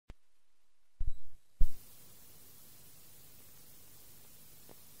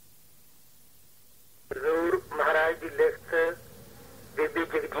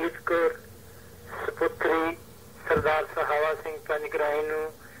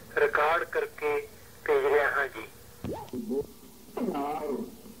Record करके भेज रहा हाँ जी।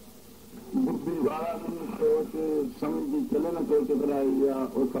 बुद्धि वाला सोच समझ चले न कोई टकराइया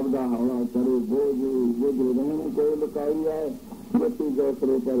और शब्द हवा करे बोझ बोझ रहने कोई लुकाइया गति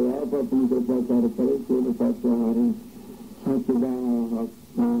गौसरे पर आप अपनी कृपा कर करे केवल साचारे सचदा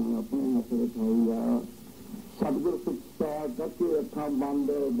अपने हाथ रखाइया सतगुर सुचा कच्चे अखा बंद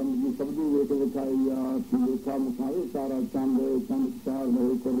बंदगी सबदी वेख विखाइया लेखा मुखावे सारा चंद चंद चार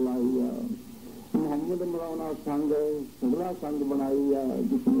रहे कर लाइया मोहम्मद मराना संग सगला संग बनाइया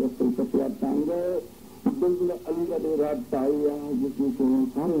जिसने असल कटिया तंग बिल्कुल अली का डेरा टाइया जिसमें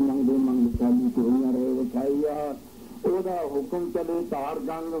सारे मंगदे मंग चाली चोरियां रहे विखाइया ओदा हुक्म चले तार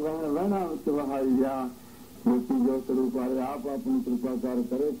गंग वहना वहाइया मूर्ति जो स्वरूप आए आप अपनी कृपा कर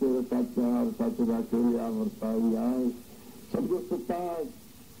करे तेरे साचार सच का खेरिया वर्ताइया सबको सुता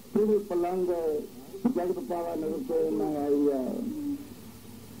तेरे पलंग जगत पावा नगर को न आइया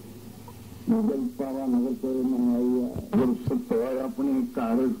जगत पावा नगर को न आइया गुरु सत्य अपने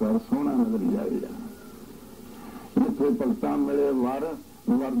घर घर सोना नगर जाइया जिथे भगता मिले वर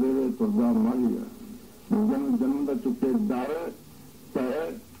वर देवे तुरदा मारिया जन्म जन्म का चुके डर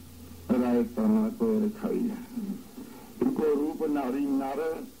तय राय करना कोई रखाई है इनको रूप नारी नर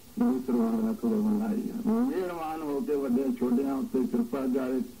दूसरा को बनाई है मेहरबान होके वड्डे छोटिया उत्ते कृपा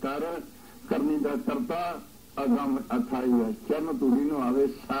जाए कर करनी का करता अगम अथाई है चरण तुड़ी नो आवे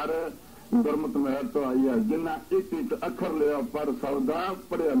सर गुरमत महर तो आई है जिन्ना एक एक अखर लिया पर सौदा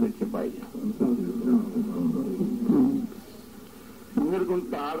पढ़िया लिखे पाई है निर्गुण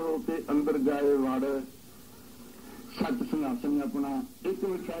तार होके अंदर जाए वाड़ सच सिंहासन अपना एक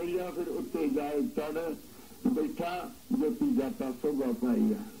विछाइया फिर उत्ते जाए चढ़ बैठा ज्योति जाता शोभा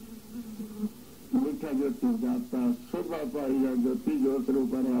पाइया बैठा ज्योति जाता शोभा पाइया ज्योति जो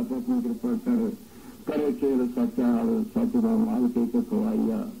स्वरूप आप अपनी कृपा कर करे खेल सचार सच का माल के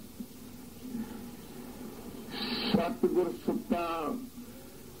खवाइया सतगुर सुता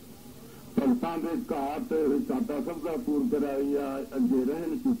भगतां दे घाट घाटा सबका पूर कराइया अगे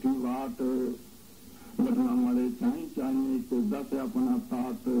रहन झूठी वाट घटना मारे चाही चाहिए तो दस अपना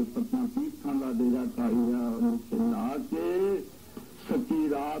तात सतना तीर्थां का डेरा खाइया ला के सच्ची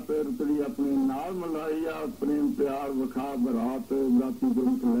रात रुतड़ी अपने नाल मलाइया प्रेम प्यार वखा बरात जाति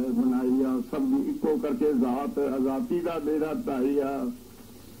ग्रंथ लय बनाइया सब इको करके जात आजादी का डेरा ढाइया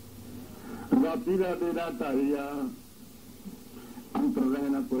जाति का डेरा ढाइया अंतर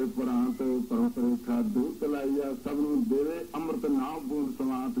रहना कोई प्रांत परत रेखा दूर कलाइया सब देवे अमृत नाम बूंद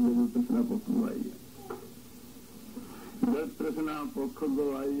समात गुरु कृष्ण पखवाइया कृष्णा भुख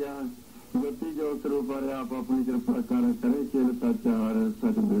गवाइया गति जो स्वरूप आप अपनी कृपा कर करे चिर सचार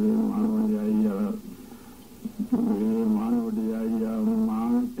सच देवे मान वडियाइया मान वडियाइया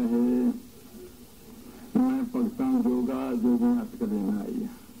मान कहे मैं भगतां जोगा जोगी हथ कर देना आइया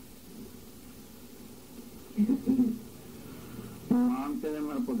मान कहे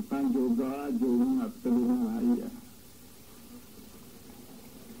मैं भगतां जोगा जोगी हथ कर देना आइया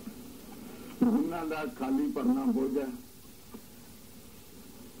जिन्हां दा खाली भरना बोझा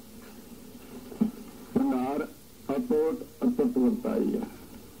भंडार अटोट अटट वरताइया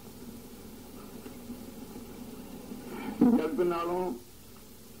जगत नालों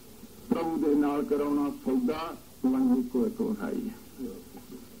प्रभु दे नाल कराउणा सौदा वंजी को एक वखाई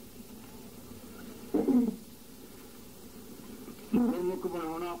गुरमुख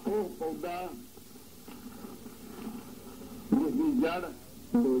बनाउणा ओ पौधा जिसकी जड़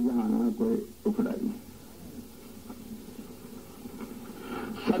दो जहान में कोई उखड़ाई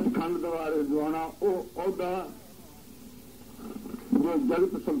सचखंड द्वारे दवाना ओ औदा जो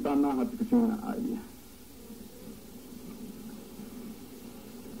जगत सुल्ताना हथ किसी में आई है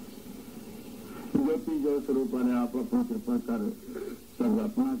ज्योति जो स्वरूप ने आप अपनी कृपा कर सब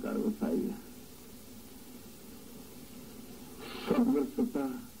अपना कर उठाई है सदगुर सुता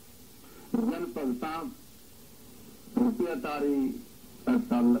जन भगता रुपया तारी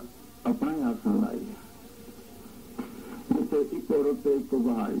तल अपना ही आसन लाई है जिसे इको रुते इको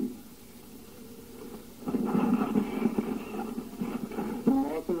बहाई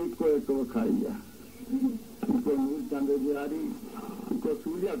मौसम इको एक वखाई है इको नूर चांदे जारी इको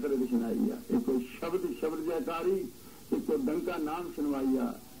सूर्या करे दिखनाइया इको शब्द शब्द जयकारी इको डंका नाम सुनवाइया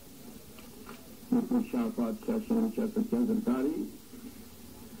इको शाह पातशाह शहनशाह सच्चा सरकारी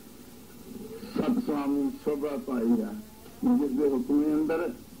सत स्वामी शोभा पाइया जिसके हुक्म अंदर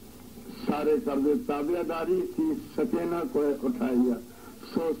सारे करदे ताबियादारी थी सके न कोई उठाइया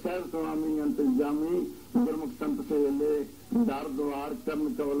सो सैर स्वामी अंतर्जामी गुरमुख संत से ले दार द्वार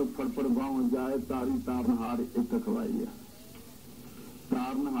चरण कवल फड़फड़ बाव जाए तारी तारनहार एक खवाइया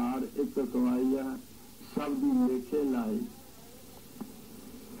तारनहार एक खवाइया सब दी लेखे लाई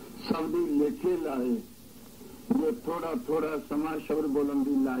शब्द ही लेखे लाए जो थोड़ा थोड़ा समा शब्द बोलन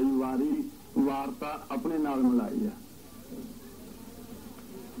की लाई वारी वार्ता अपने नाल मिलाई है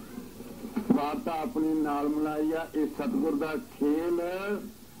वार्ता अपने नाल मिलाई है ये सतगुर का खेल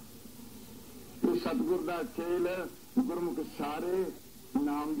ये सतगुर का खेल गुरमुख सारे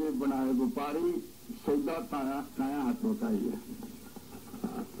नाम के बनाए व्यापारी सौदा ताया हथ उठाई है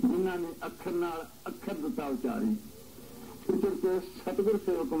जिन्होंने अखर नाल अखर दिता उचारी उतर के सतगुर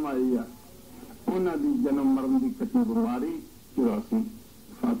सेवक माई है उन्होंने जन्म मरण की कटी बीमारी 84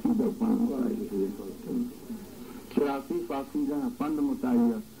 फांसी का पंड 84 फांसी का पंड मुटाई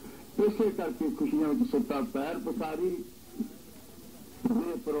है इसे करके खुशियों में सुता पैर पसारी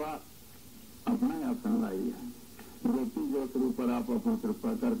बेपरवाह अपना अपना लाई है ज्योति ज्योत रूप पर आप अपनी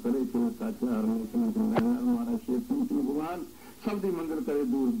कृपा कर करे हमारा शेर भगवान सब दी मंगल करे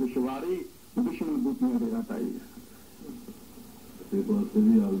दूर दुश्वारी दुश्मन दूतियां दे हटाई है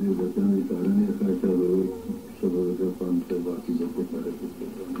भी आपकी बच्चों की कारण है खासा सब पंथ से बाकी बच्चे सारे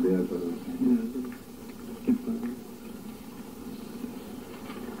दया करो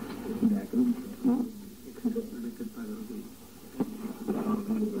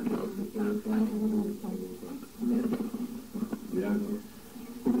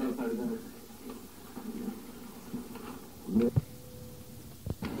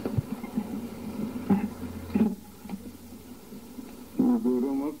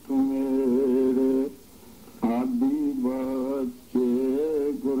गुरुमुख मेरे आदि बच्चे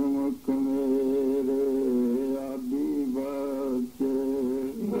गुरुमुख मेरे आदि बच्चे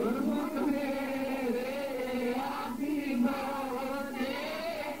गुरुमुख मेरे आदि बच्चे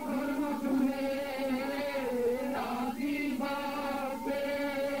गुरुमुख मेरे आदि बच्चे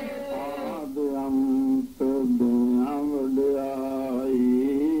आद अंत दिया वड्याई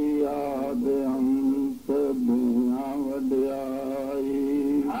आद अंत दिया वड्याई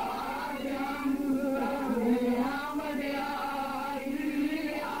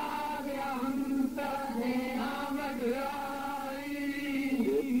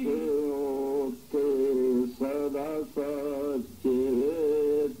सदा सच्चे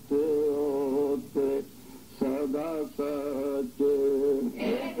सदा सच्चे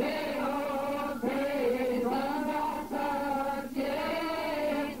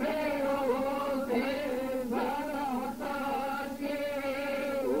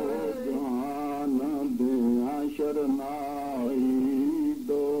शरनाई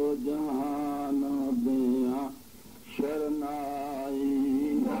दो जहान दिया शरनाई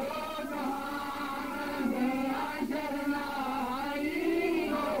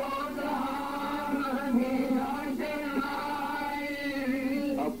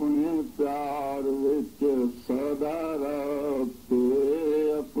अपने प्यार विच सदा रखते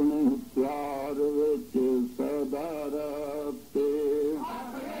अपने प्यार विच सदा रखते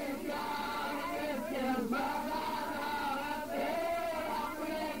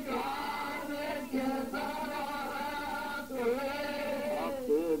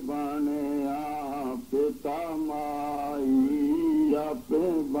आपे बने पिता माई आपे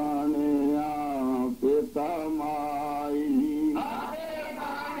बने पिता माई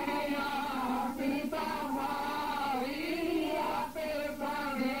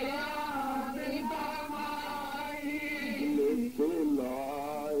लिखे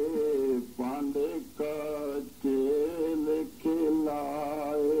लाए पांडे कच्चे लिखे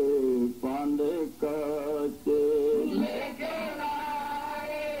लाए पांडे कच्चे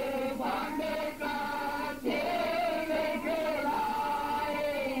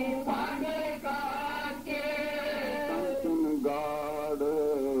कंचन गाड़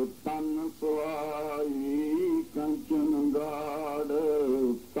तन सुहाई कंचन गाड़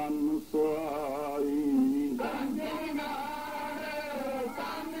तन सुहाई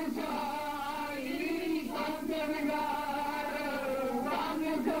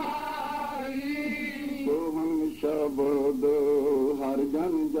सोहंग शब्द हर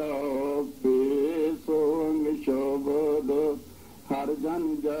जन जापे सोहंग शब्द हर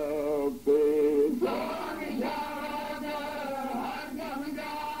जन जापे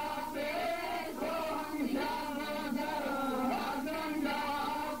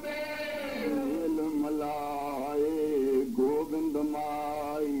मेल मलाए गोविंद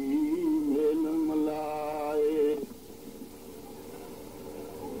माई मेल मलाए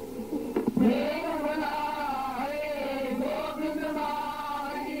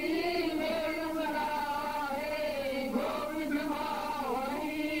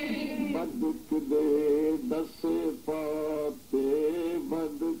बदक दे दस पाते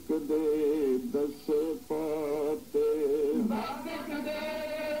बदक दे दस पाते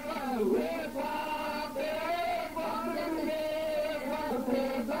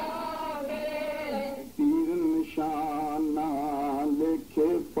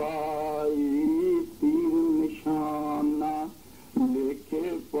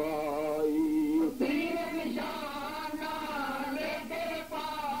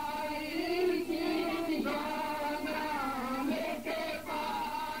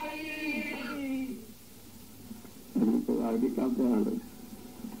का ध्यान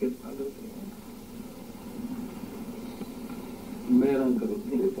मेरा करो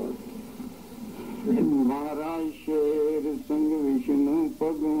मेरे पास महाराज शेर सिंह विष्णु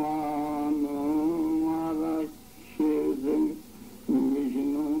भगवान महाराज शेर सिंह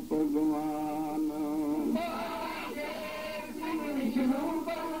विष्णु भगवान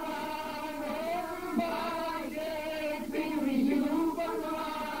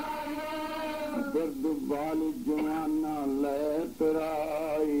बिरद बाल जवाना लै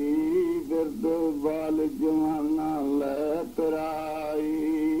तराई बिरद बाल जवाना लै तराई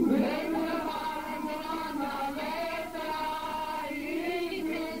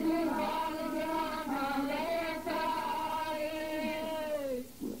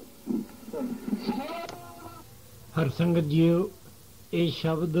हर संगत जीओ ਇਹ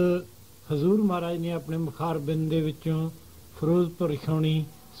ਸ਼ਬਦ ਹਜ਼ੂਰ ਮਹਾਰਾਜ ਨੇ ਆਪਣੇ ਮੁਖਾਰ ਬਿੰਦ ਦੇ ਵਿੱਚੋਂ ਫਿਰੋਜ਼ਪੁਰ ਛਾਉਣੀ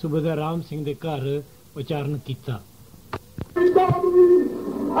ਸੂਬੇਦਾਰ ਰਾਮ ਸਿੰਘ ਦੇ ਘਰ ਉਚਾਰਨ ਕੀਤਾ।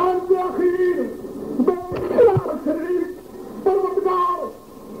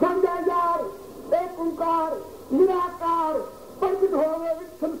 निराकार प्रगट होवे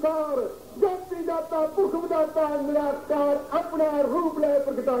संसार जाति जाता भुख विदाता निराकार अपना रूप ले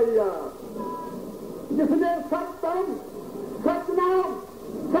प्रगटाइया जिसने सत्तम सतनाम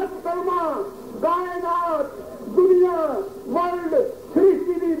सत्कर्मा कायनात दुनिया वर्ल्ड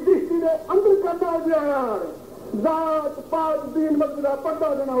सृष्टि की दृष्टि ने अंदर करना यार जात पात दीन मजरा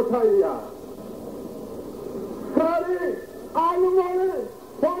पर्दा देना उठाइया सारे आलम वाले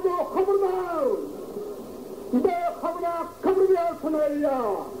हो जो खबरदार बेखबरा खबरिया सुनाइया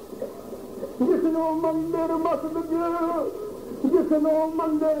जिसनो मंदिर मस्जिद जिसनो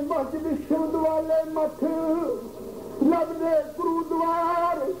मंदिर मस्जिद शुद्ध वाले मठ लगदे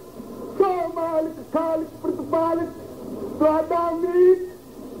गुरुद्वार सो मालिक खालिक प्रतिपालिक तुहाडा मीत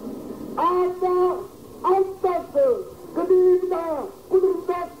आपदा अंत तक कदीम दा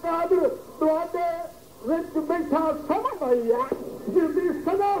कुदरत दा कादर तुहाडे विच बैठा समझ आईया जिसदी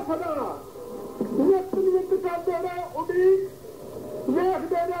सदा सदा नित नित करते रहे उड़ीक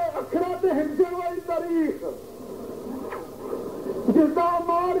वेखते रहे अखरा ते हिंसे वाली तारीख जिसका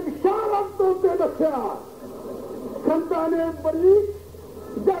मार्ग शारत तो दस्या संतां ने बड़ी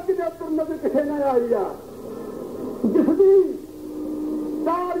जग ने नजर किथे न आईया जिसकी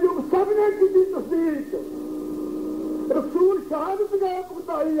 4 युग सबने की तस्दीक रसूल शहादत गए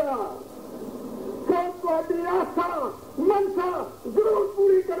भुगताइया तो तुहाडी आशा मनसा जरूर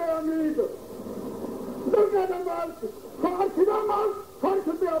पूरी करे उम्मीद दुर्गा का माल फर्श का माल फर्श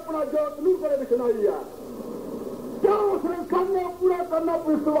से अपना जोत नूर करे दिखनाइया क्या उसने करना पूरा करना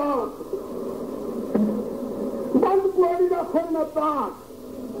विश्वास बंद कुआरी का खोलना ताक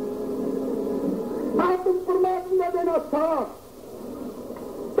तुम परमात्मा देना साथ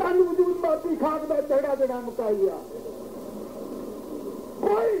तन वजूद बाती खाक का चढ़ा देना मुकाइया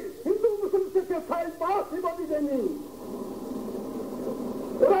कोई हिंदू मुस्लिम सिख ईसाई पास ही बाती देनी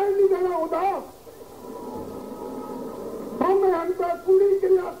नहीं देना उदास हमें हमका पूरी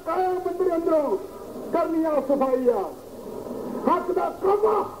क्रिया काया मंदिर अंदरों करनिया सफाइया हक का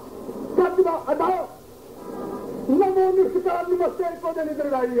कमा सच का अदा नमो निष्कार नमस्ते को देने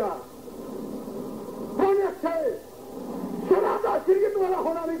दर्दाइया होने अच्छे शराबा शिरकत वाला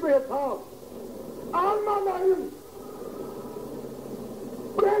होना नहीं कोई हिसाब आलमा लाइन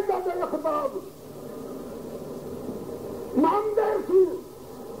प्रेम का तेरा खिताब नामदेव सूर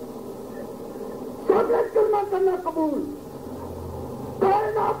साबित करना करना कबूल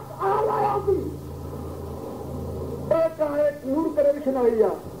कायनात आलाया भी एक नूर करे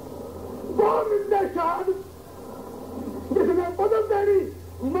विशनाइया वो मिलने शाद जिसने बदल देनी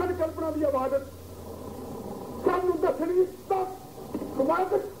मन कल्पना की इबादत सानू दसनी तक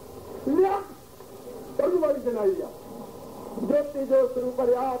स्वागत लिया करने वाली जनाइया ज्योति जो स्वरूप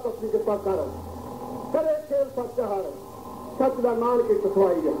आप अपनी कृपा कर करे खेल सच्चार सच का मान के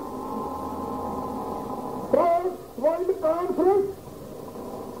कसवाइया वर्ल्ड कॉन्फ्रेंस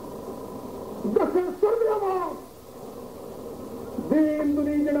दक्षिण सुरभिया दीन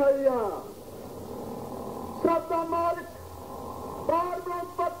दुनी जनाइया सत्ता मालिक पार ब्रह्म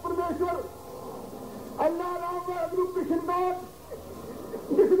पद परमेश्वर अल्लाह राम वाहगुरु कृष्णदास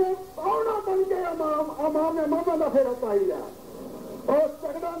जिसने पावना बन के अमाम ने मामा का फेरा पाइया और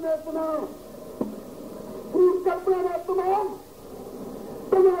तगड़ा ने अपना पूर्ण कल्पना ने तमाम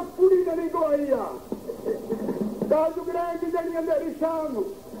पूरी गली को आईया काजुगराय की जड़ी अंधेरी शाम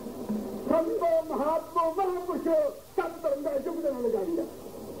संतो महात्मा महापुरुष सब धर्म का युग देना लगाइया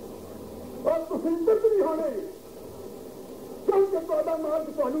और तुम दर्द नहीं होने क्योंकि ਤੁਹਾਡਾ मार्ग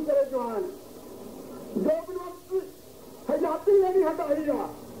ਤੁਹਾਨੂੰ करे जवान जो वक्त हजाती नहीं हटाइया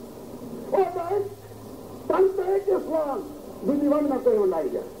और संत है कि स्वान दूजी वन ना कोई लाई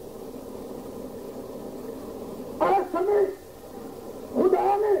जा समय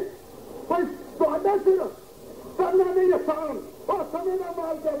खुदा ने कोई ਤੁਹਾਡਾ सिर करना नहीं आसान और समय ना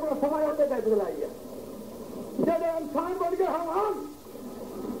मार के अपना समय होते कैसे बुलाई है जब इंसान बन गए हराम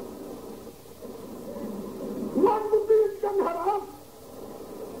मन बुद्धि एकदम हराम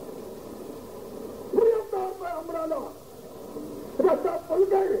बुरी तौर पर अमराना रास्ता भूल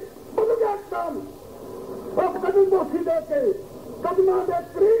गया काम और कदम दोषी देके कदमा दे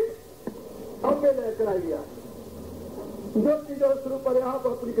करीब अबे लेकर आइया ज्योति जो स्वरूप पर आप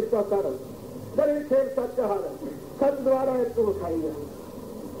अपनी कृपा कर बड़े खेल सच हार सच द्वारा एक तो उठाई है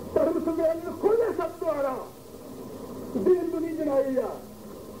धर्म सुमेल खुले सब द्वारा दीन दुनी जनाई है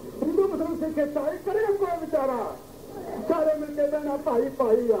हिंदू मुस्लिम सिख ईसाई करे कोई बेचारा सारे मिलके देना भाई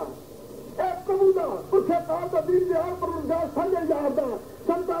भाई आ एक कबूला कुछ काल का दीन दयाल पर संजय याद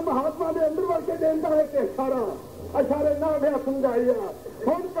संता महात्मा के अंदर वर्ग देता है कि सारा अशारे ना भैया समझाई आ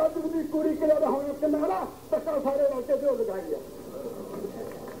हम काजू की कुड़ी के होने किनारा धक्का सारे इलाके से लगाई है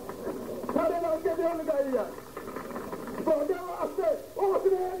सारे इलाके से लगाई है ਤੁਹਾਡੇ ਵਾਸਤੇ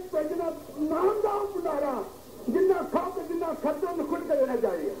ਉਸਨੇ ਭੇਜਣਾ ਨਾਮ ਦਾ ਭੰਡਾਰਾ ਜਿੰਨਾ ਖਾਪ ਜਿੰਨਾ ਖਰਚਾ ਨਖੁੱਟ ਕੇ ਦੇਣਾ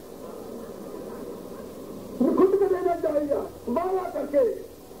ਚਾਹੀਏ ਨਖੁੱਟ ਕੇ ਦੇਣਾ ਚਾਹੀਏ ਵਾਵਾ ਕਰਕੇ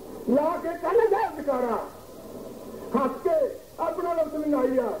ਲਾ ਕੇ ਕਹਿੰਦੇ ਦਾ ਅਧਿਕਾਰਾ ਹੱਸ ਕੇ ਆਪਣਾ ਲਫ਼ਜ਼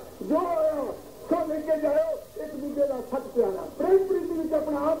ਲਗਾਈਆ ਜੋ ਹੋਇਆ ਸੋ ਲੈ ਕੇ ਜਾਓ ਇੱਕ ਦੂਜੇ ਦਾ ਸੱਚ ਪਿਆਰਾ ਪ੍ਰੇਮ ਪ੍ਰੀਤੀ ਵਿੱਚ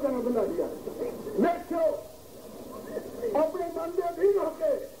ਆਪਣਾ ਆਪ ਜਾਣਾ ਬਣਾ ਲਿਆ ਵੇਖਿਓ ਆਪਣੇ ਮਨ ਦੇ ਅਧੀਨ ਹੋ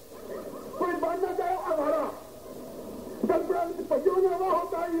ਕੇ ਕੋਈ ਬਣਨਾ ਚਾਹੇ ਆਵਾਰਾ कल्पना भजो ने वह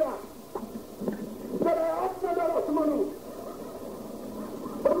होता ही जरा आत्मा का रस मनो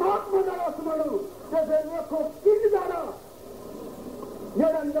परमात्मा का रस मनो जैसे देखो किंग दारा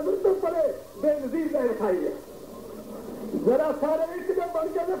जरा नमृत पड़े बेनजीर का रखाई है जरा सारे एकदम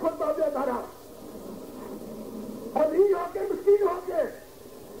बन के देखो ताजा धारा अधीन होके मिस्कीन होके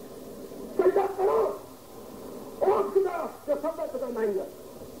सजदा करो और खुदा जो सबका पता नहीं है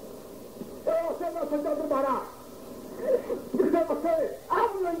उसे मैं सजदा दोबारा जिससे बच्चे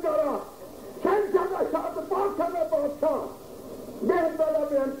आप नहीं करा शहनशाह का शाह बादशाह का बादशाह बेहद वाला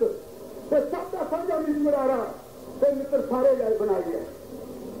बेहंत सबका समझा मिल मरा रहा मित्र सारे जाए बना लिया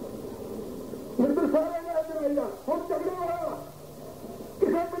मित्र सारे जाए बनाइया हम चलने वाला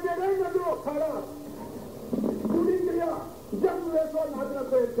किसी बजे नहीं नजरो खाड़ा पूरी क्रिया जब देखो नाचना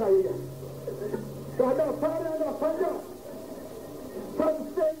कोई चाहिए सारा सारे का समझा सब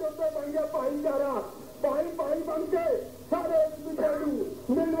स्टेजों पर बन गया भाईचारा भाई भाई बन के सारे एक दूसरे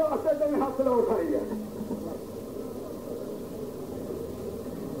मिलने वास्ते तुम हासिल उठाई है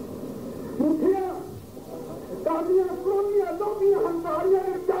मुठिया कादियां क्रोमियां लोभियां हंकारियां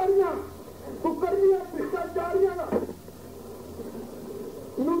निर्चारियां कुकर्मियां भ्रष्टाचारियां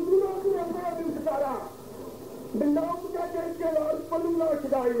नूतनों की अंगों दिन सकारा बिंदाओं के के लाल पलू ला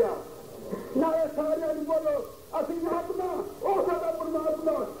छुड़ाइया नाले सारे बोलो असि आत्मा ओ सादा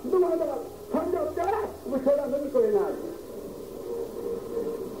परमात्मा दुआदा समझो प्यारा विछोड़ा नहीं कोई ना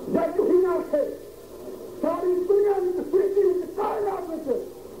जब तुम ना थे सारी दुनिया में सृष्टि में कायनात में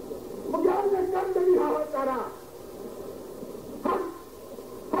विज्ञान ने कर नहीं हाहाकारा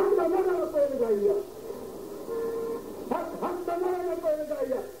हम लगाना कोई लगाइया हम लगाना कोई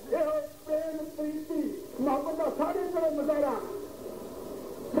लगाइया ये प्रेम प्रीति मोहब्बत का सारे करो नजारा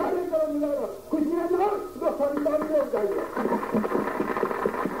सारे करो नजारा खुशियां ना जो संतान को जाइए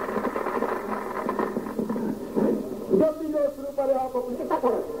ज्योति जो शुरू पर आप अपनी कितना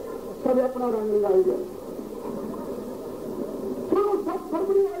करें सब अपना रंग लगाइए सुनो सब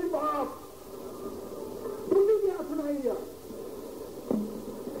फरवरी वाली बात तुझे क्या सुनाइए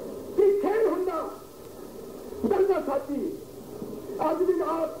कि खेल होना दर्जा साथी आज भी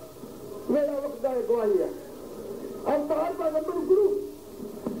रात मेरा वक्त है गवाही है अवतार पर वतन गुरु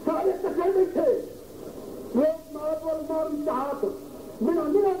सारे कटे बैठे लोग मार चाहत बिना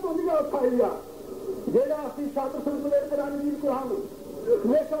निरा तो निरा उठाइया जेड़ा असी साधु संत रणवीर कुरान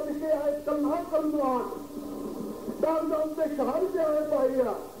हमेशा लिखे आए कलमा कलमान दाम दाम से शहर से आए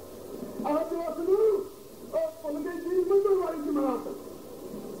पाइया आज उसनू और भुल गई जी मंदर वाली जमात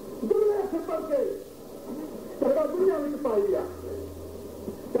दुनिया से पढ़ के झगड़ा दुनिया में पाइया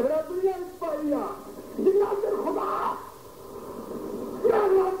झगड़ा दुनिया में पाइया जिन्ना चर खुदा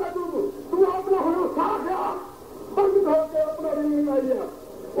तू अपना होना साथ है बंद होकर अपना रिंग लगाइया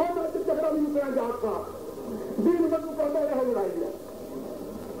वो मैं झगड़ा नहीं उतरा जाता दिन में तू करता रह लड़ाई है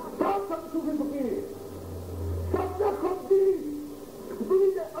सब सुखी सुखी सबसे खुदी दुनिया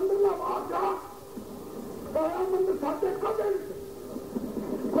के अंदर ना वाचा काया मंदिर साथे कदे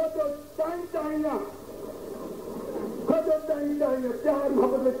खुद चाहिए प्यार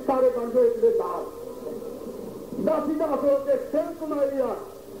मोहब्बत में सारे बन गए इतने दाल दासी दास होके सिर कमाई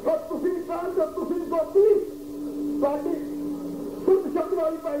और तुसी कौन तो तुसी गोपी बाटी शुद्ध शब्द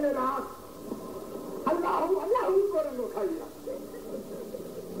वाली पहले रात अल्लाह को रंगो खाइया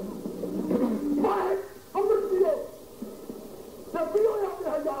अमृत पियो जब पियो अपने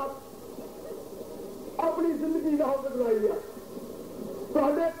हजार अपनी जिंदगी राह बदलाई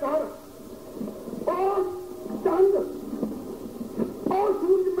साढ़े घर और चंद और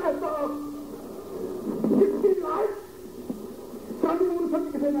सूरज मेहताब जिसकी लाइट साड़ी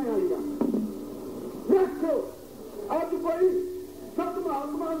उनसठ किसी ने आई देखो आज कोई सत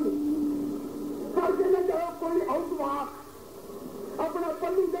महात्मा करके न जाओ कोई औतवाक अपना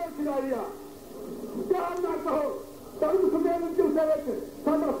पल्लू दे खिलाइया प्यार ना कहो तरुण सुमेर के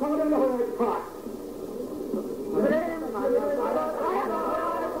सारा सारे न हो खाट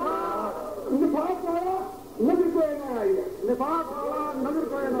निफाक वाला नजर को न आई निफाक वाला नजर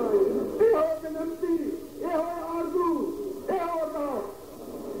को न आई ये हो विनंती ये हो आरजू ये हो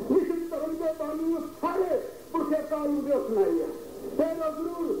निश्चित धर्म के बानू सारे पुरखे कानून के सुनाई है फिर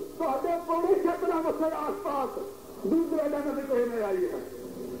जरूर तो पौने क्षेत्र मसर आस पास दूसरा नजर को न आई है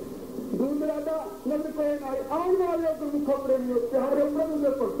दूसरा नजर को न आई आने वाले गुरमुखों प्रेमियों प्यारे प्रभु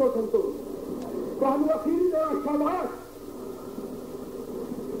में परसों संतो कानून अखीरी दौरान शाबाश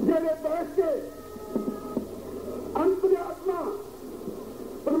जैसे बैठ के अंतरात्मा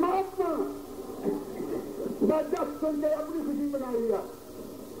परमात्मा जब सुन के अपनी खुशी बना लिया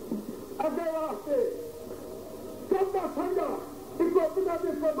अगे वास्ते सबका संगा इनको पिता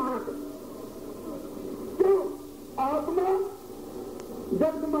जिसको महाक क्यों आत्मा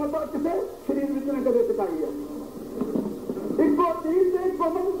जब माता किसे शरीर विचरण करे पिताई है इनको तीन से इनको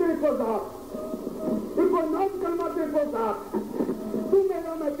मन से इनको दाप इनको नाम करना से इनको दाप तू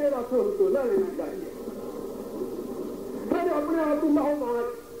मेरा मैं तेरा छोड़ तो न लेना चाहिए फिर अपने आप माहौल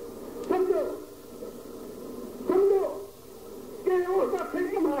समझो समझो कि उसका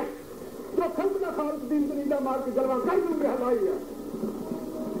फिर मार जो खंड का खाल दिन दरीदा मार के गलवा कर दूंगे हलाई है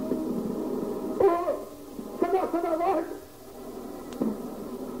वो सदा सदा वाहद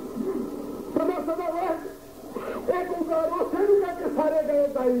एक ओंकार वो सेविका के सारे गए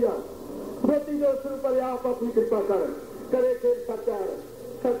दाइया बेटी जो सिर पर आप अपनी कृपा करे खेल सचार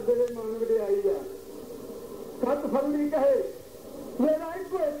सत दिले मान विड़े आई है सत फलनी कहे मेरा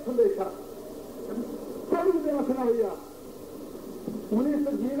एक संदेशा प्रभु ने सुनाइया मुनि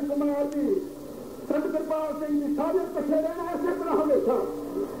संजीव कुमार जी संत कृपाल सिंह जी सारे पीछे रहना ऐसे तरह हमेशा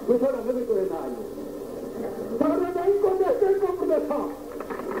वो थोड़ा नजर को ना आइए सारे नहीं को देखते को प्रदेशा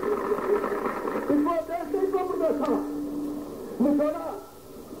इनको देखते को प्रदेशा मुझोड़ा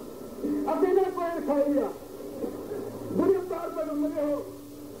अकेले को खाइया बुरी अवतार पैगंबर हो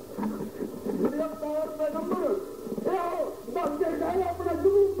बुरी अवतार पैगंबर ये हो दस के गए अपना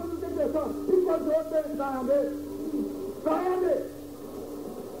जुनून बन के जैसा इनको जोड़ दे इंसान दे कहा दे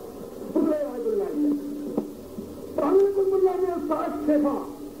मुल्ला ने साठ सेवा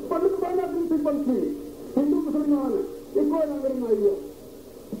पंडित बना दूसरी पंथी हिंदू मुसलमान इको लंगर माई है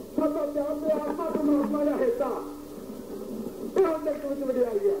सबका प्यार से आत्मा परमात्मा का हेता बड़े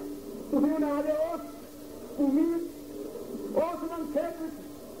आई है तुम्हें आ जाओ उम्मीद उस रंग खेत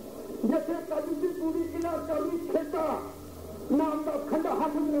जैसे कभी भी पूरी किला कभी खेता नाम का खंडा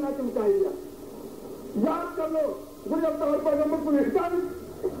हाथ में लेना चमकाई है याद कर लो गुरु अवतार पैगंबर को निष्ठा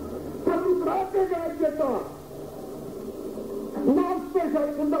के गए देता नाम स्पेशल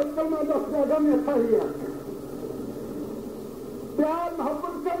कुंडा कलमा दस ज्यादा में खाइया प्यार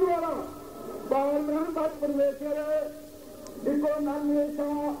मोहब्बत करने वाला पालन बात परमेश्वर है इको नाम हमेशा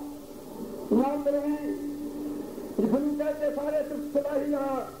नाम रहे जिसमें के सारे सलाहिया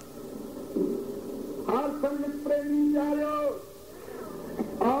हर संगत प्रेमी प्यारो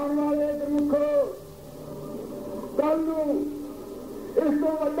आने वाले प्रमुखो कल इस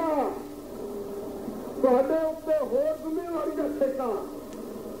तो वड्डा ਤੁਹਾਡੇ ਉੱਤੇ ਹੋਰ ਜ਼ਿੰਮੇਵਾਰੀ ਦਾ ਠੇਕਾ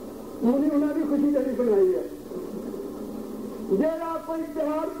ਮੁਨੀ ਉਹਨਾਂ ਦੀ ਖੁਸ਼ੀ ਜਿਹੜੀ ਬਣਾਈ ਹੈ ਜਿਹੜਾ ਕੋਈ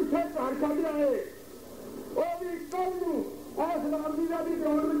ਤਿਉਹਾਰ ਪਿੱਛੇ ਘਰ ਛੱਡ ਜਾਏ ਉਹ ਵੀ ਕੱਲ ਨੂੰ ਇਸ ਰਾਮਦੀ ਦਾ ਵੀ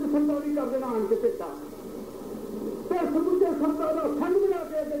ਗਰਾਊਂਡ ਵਿੱਚ ਸੰਤਾਨੀ ਕਰ ਦੇਣਾ ਆਣ ਕੇ ਭੇਟਾ ਤੇ ਸਮੁੱਚੇ ਸੰਤਾਂ ਦਾ ਸੰਗ ਬਣਾ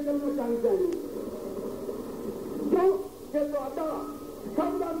ਕੇ ਅੱਗੇ ਚੱਲਣਾ ਚਾਹੀਦਾ ਹੈ ਕਿਉਂ ਕਿ ਤੁਹਾਡਾ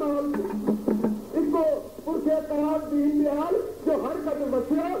ਸਭ ਦਾ ਨਾਮ ਇੱਕੋ ਪੁਰਖੇ ਤਾਜ ਦੀਨ ਦਿਆਲ ਜੋ ਹਰ ਕਦਮ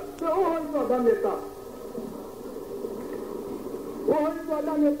ਬਸਿਆ ਤੇ ਉਹ ਹੈ ਤੁਹਾਡਾ ਨੇਤਾ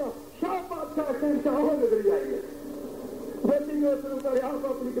वाला नेता शाह बादशाह शहनशाह नजर आई है बेटी में शुरू कर आप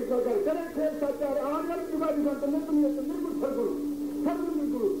अपनी कृपा कर करे खेल सचार आनंद की बात करते निर्गुण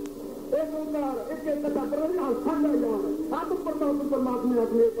सदगुरु एक ओंकार एक कथा पर खंडा जान आप परमात्मा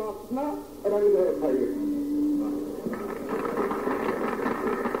अपने अपना रंग रखाइए।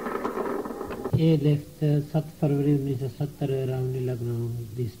 ਇਹ ਲਿਖਤ 7 ਫਰਵਰੀ 1970 ਰਾਮਲੀਲਾ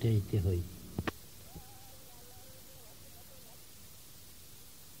ਗਰਾਊਂਡ ਦੀ ਸਟੇਜ ਤੇ ਹੋਈ।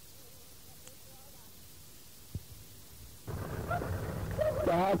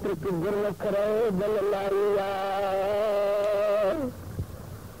 ਗੁਰਮੁਖ ਰਹੇ ਬਲ ਲਾਈਆ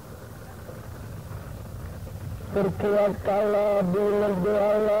ਸੁਰਖਿਆ ਕਾਲਾ ਦੀਨ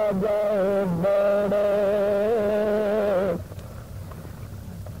ਦਿਆਲਾ ਜਾਏ ਬੜੇ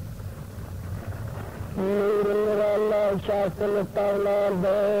ਨੀਰ ਨਿਰਾਲਾ ਸ਼ਾਸਨ ਤਾਲਾ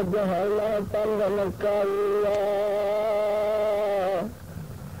ਦੇ ਜਹਾਲਾ ਤੰਗਨ ਕਾਈਆ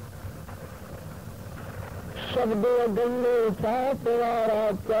शब्द गले साथ वारा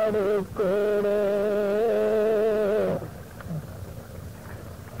चढ़ कोड़े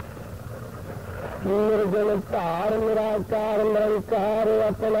निर्गुण तार निराकार निरंकार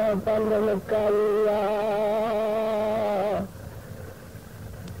अपना पंद निकालिया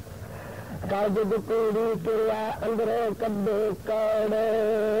काज कूड़ी किया अंदर कदे कड़े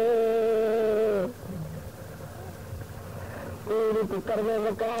पीड़ित करवे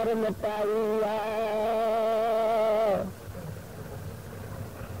वकार मटाइया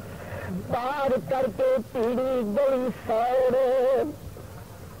पार करके पीड़ी बड़ी सौरे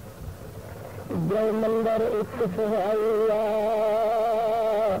जय मंदिर एक सुहाइया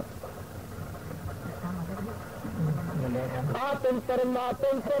आत्म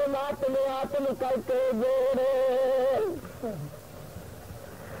परमात्म आत्म करके जोड़े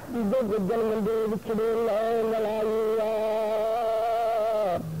दुग जन्म दे बिछड़े लड़ाइया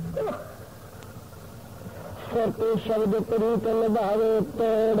सत्य शब्द प्रीत निभावे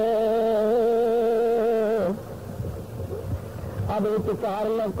तोड़े अब उपकार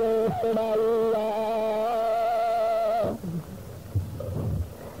न को तड़ाइया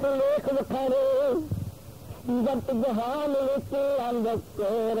लेख बखारे जब जहान लेके अंदर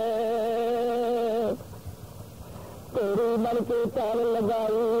कोरे तेरी मन के चाल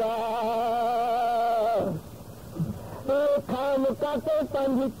लगाइया खाम का के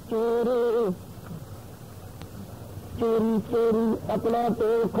पंज चोरी चोरी चोरी अपना तो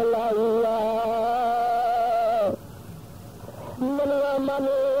खिलाइया मनवा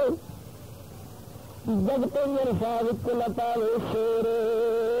माने जब तो मेरे सावित न पावे शेरे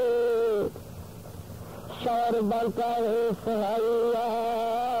शार बालका है सहाइया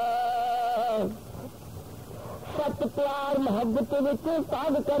सत प्यार मोहब्बत विच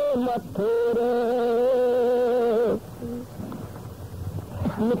पाग करे मथोरे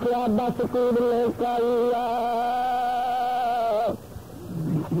लिखिया दस कूड़ लेकाइया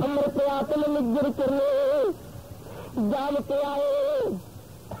अमृत आत्म निजर करने जाम के आए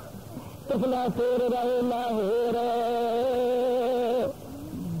कितना फेर रहे ना हेरे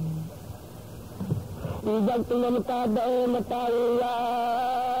जगत ममता दे मटाइया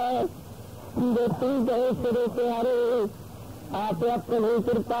देती गए सिरे प्यारे आप अपनी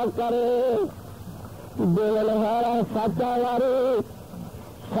कृपा करे देवल हारा साचा वारे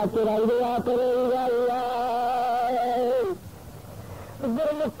सच रंगिया करे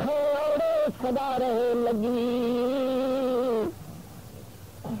गुरमुख औड़े सदा रहे लगी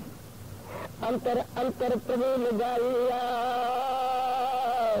अंतर अंतर प्रभु लगाइया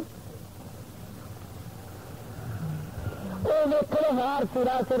हार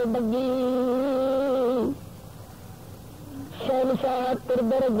सिरा सिर बगी शहनशाह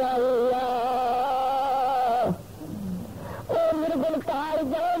तिरबर गाइया ओ निर्गुण कार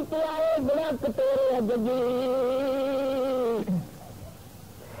जान के आए गुना कटोरे जगी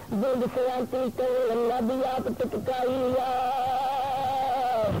बुंद से आंटी कहे नबी आप टिकाइया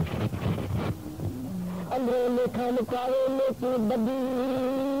अंदरे लेखा मुकावे लेकी बदी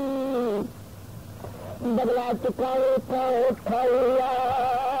बदला चुकावे था उठाइया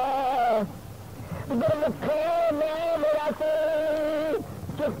गुरमुख मैं मेरा से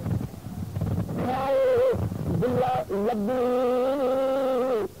चुप खाए दिला लब्बी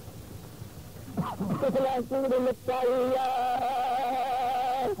पिछला सूर मिटाइया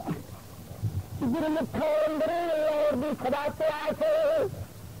गुरमुख अंदर और भी सदा से आसे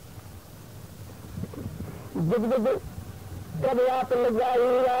जिद कभी आप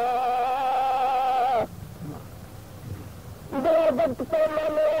लगाइया वक्त तो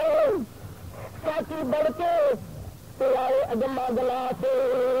मैंने साथी बढ़ के पिलाए अजमा गलास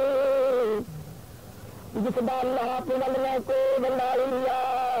जिस बार आप वलना को बनाइया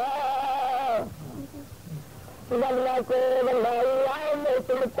वलना को बनाइया मैं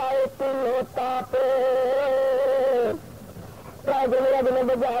तुमताए तुम होता पे प्रागन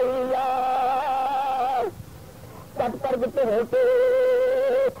बजाइया तब प्रगट होते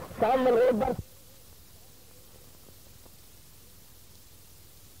सामने बस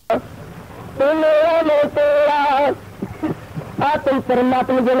तुम्हें तेरा आत्म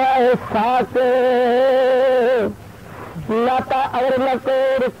परमात्मा जलाए साथ नाता और न को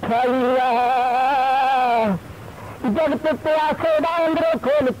रखाइया जगत प्यासे अंदरों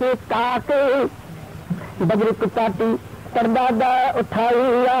खोल के ताक बजर कुटाटी परदादा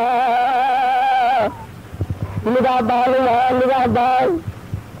उठाइया निगाह बाल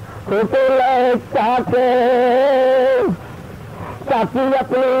होते ले चाके चाकी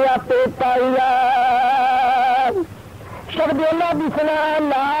अपनी आपे पाइया शब्द दिसना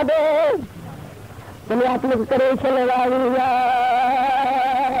ना दे पुण्यात्मक करे चलवाइया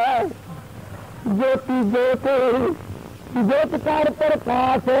ज्योति ज्योति ज्योत कार पर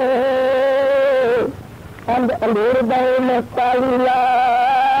पास अंधेर दहे में पाइया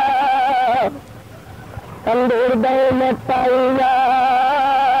अंधेर दहे में पाइया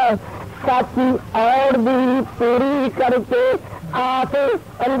साथी और भी पूरी करके आप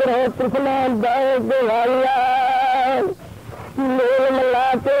अंदर कृष्णा दे गवाइया मेल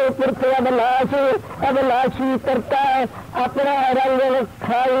मिला के पृथ्वी अभिलाषी करता अपना रंग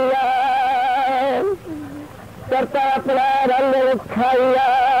खाइया करता अपना रंग खाइया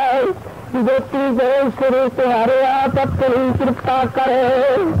ज्योति गए श्री तुम्हारे आप अपनी कृपा करे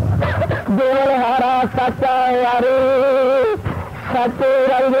देवल हारा सच्चा यारे सच्चे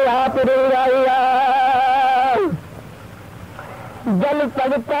रंग आप रंगाइया जल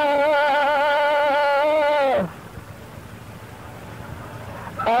पगता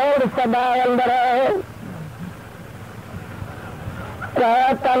और सदा अंदर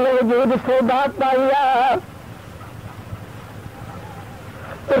क्या तन वजूद शोभा पाइया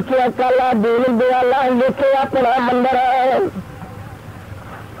क्या काला दीन दयाला लिखे अपना मंदिर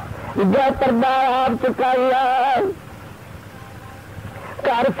जय पर्दा आप चुकाइया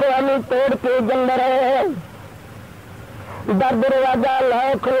घर स्वामी तोड़ के जंदर दर दरवाजा ला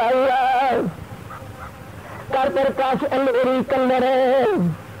खुलाइया कर प्रकाश अंधेरी कंदर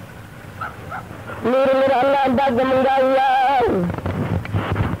नीर निराला दग मंगाइया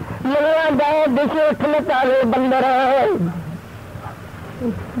मिलना जाए दिशे उठने चाहे बंदर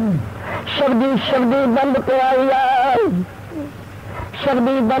शब्दी बंद पे आइया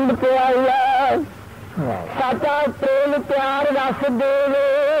शब्दी बंद पे आइया साचा प्रेम प्यार रस देवे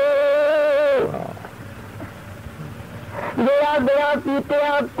गया गया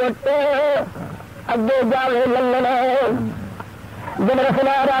पीतिया कोटे अगे जावे लंगना जब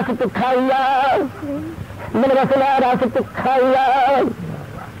रसना रस चुखाइया जब रसना रस चुखाइया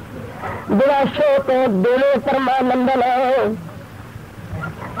बिना शो तो देवे परमानंदन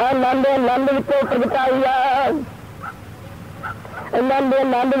आनंद आनंद विचो प्रगटाइया आनंद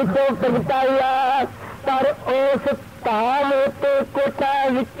आनंद विचो प्रगटाइया पर उस धाम ते कोटा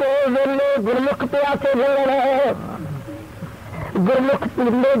विचो वेले गुरमुख प्यासे मिलने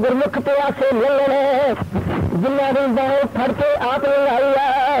गुरमुख प्यासे मिलने जिन्होंने बाहों फड़ के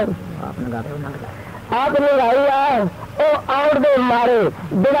आप लगाइया वो आउट दे मारे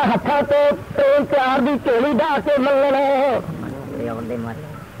बिना हथा तो प्रेम प्यार की झोली ढा के मंगने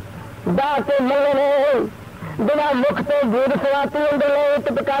ढा के मंगने बिना मुख तो दूध सवाती अंदर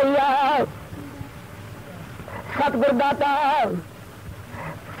टपकाइया सतगुर दाता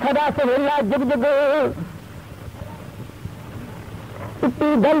सदा सवेला जुग जुग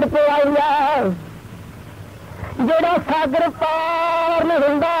इतनी गंद पे आइया जेड़ा सागर पार नहीं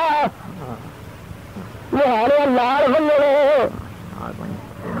हुंदा निहारे लाल बल्ले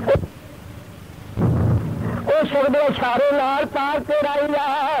वो शब्द इशारे नाल पार कराइया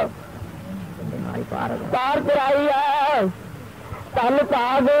पार कराइया तन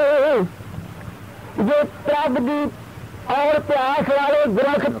भाग जो प्रभ की और प्यास वाले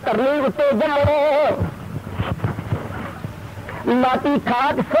गुरमुख धरनी उत्ते जमने माटी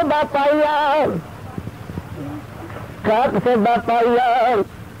खाक सोधा पाइया खाक सोधा पाइया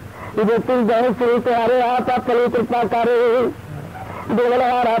जो तुम जय श्री तुम्हारे आप अपनी कृपा करे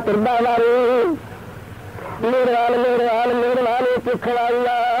देवलहारा तुरदा वारी मेरवाल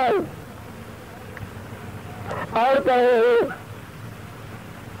खिलाइया और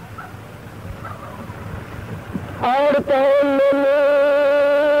कहे मैंने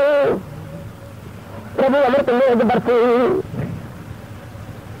प्रभु अमृत मेघ बरसी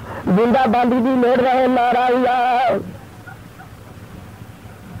बूंदा बांदी जी मेड़ रहे नाराइया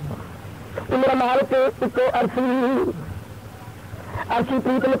उम्र माल के इको अर्शी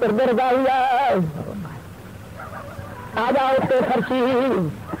प्रीत में कर दे गाइया आ जाओ तो फर्शी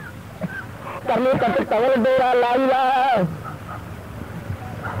करने कट कवल डेरा लाइया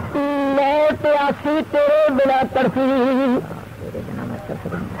मैं प्यासी तेरे बिना तरसी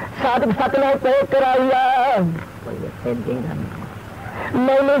साधक सतना पे कराइया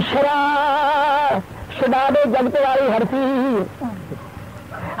मैनू छुड़ा दे जगत वाली हरसी,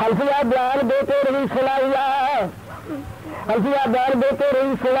 हल्फिया बयान दे के रही सुनाइया, हल्फिया बयान दे के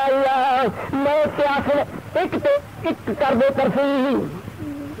रही सुनाइया। मैं प्यासन एक ते एक कर दे तरफी,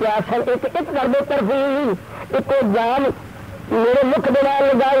 प्यासन एक एक कर दे तरफी, एक जान मेरे मुख दे नाल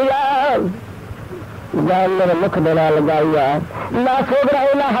लगाइया, जान मेरे मुख दे नाल लगाइया। ना सोच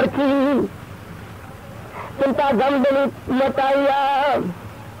रहे ना हरकी, चिंता गम दे मटाइया,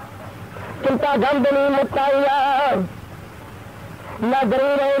 चिंता गम दे मटाइया। ना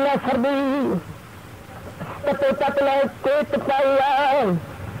गरीब रहे ना सर्दी, तते तत ने पेट पाइया,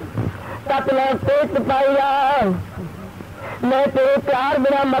 तत ने पेट पाइया। मैं तेरे प्यार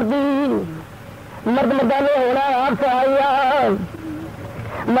बिना मर्दी, मर्द बंदा ने होना आप सहाइया,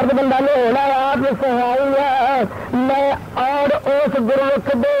 मर्द बंदा ने होना आप सहाइया। मैं और उस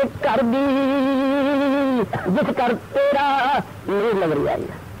गुरमुख दे कर दी, जिस कर तेरा नीर नगरी आई,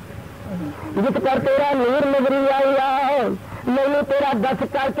 जिस कर तेरा नीर नगरी आई। मैंने तेरा दस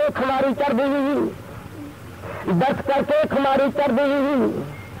करके खुमारी चढ़ दी, दस करके खुमारी चढ़ दी।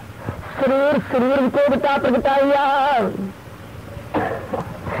 शरीर शरीर को बचा प्रगटाइया,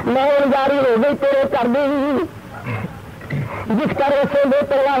 मैं जारी हो गई तेरे कर दी, जिस कर वसे दे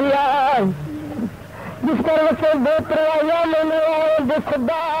तरवाइया, जिस कर वसे दे तरवाइया। मैंने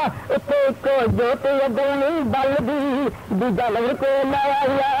दिसदा इतने को जोत अगोनी बल दी, दूजा नगर को न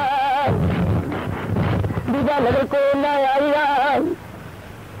आइया, दूजा नगर को न आइया।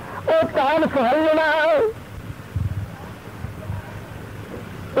 ओ कान सुहलना,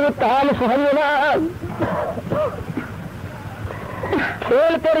 ओ कान सुहलना,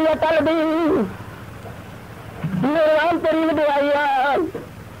 खेल तेरी अटल दी, निर्वाण तेरी दवाइया।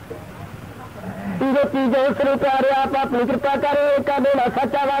 जो चीजें उसने प्यारे आप अपनी कृपा करे, का देना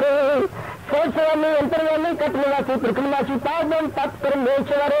सच्चा वारे, सोच स्वामी अंतर्यामी कटनिवासी प्रकटनिवासी पावन तत्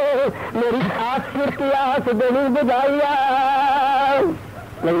परमेश्वर। मेरी आस की आस देनी बुझाइया,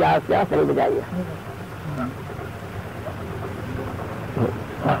 मेरी आस की आस नहीं बुझाइया।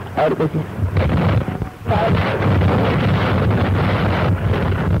 और कुछ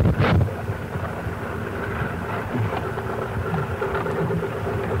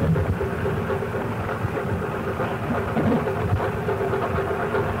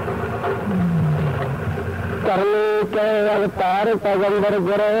करने के अवतार पैगंबर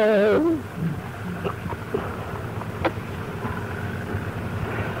गुरे,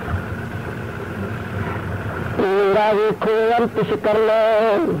 मेरा देखो अंत कर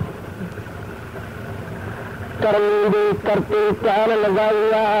लो, करने दे करते प्यार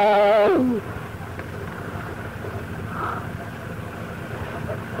लगाइया।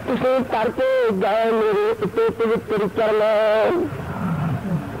 इसे करके गए मेरे इतने पवित्र चरण,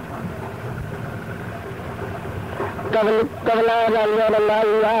 कवला रंग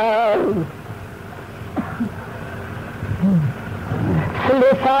लाइया।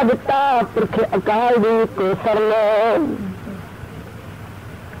 संदेशा दिता पुरख अकाल दी को सरन,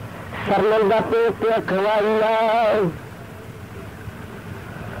 सरन का पेट अखवाइया।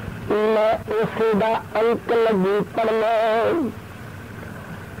 मैं उसका अंक लगी पढ़ना,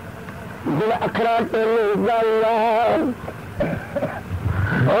 जिन अखरा तेन गाइया।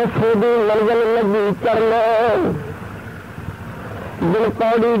 उसकी मंजिल लगी चढ़ना, जिन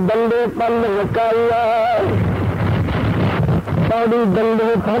पौड़ी डंडे पंद लकाइया, पौड़ी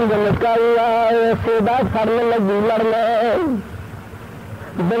डंडे पंद लकाइया। सीधा सरन लगी लड़ना,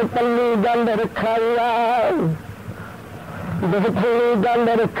 जिन पल्ली गंद रखाइया, बिथली गंद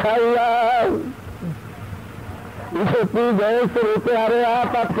रखाइया। छोटी गए श्री प्यारे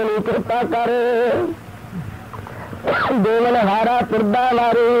आप अपनी कृपा करे, देवन हारा तुरदा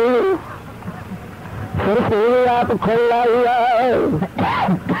मारी, फिर आप खोलाइया।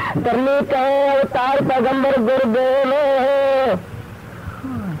 करनी कहे अवतार पैगंबर गुरुदेव,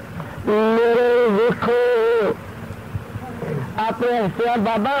 मेरे देखो आपने हसिया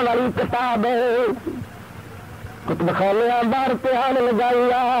बाबा वाली किताब, कुछ खानिया बाहर प्यान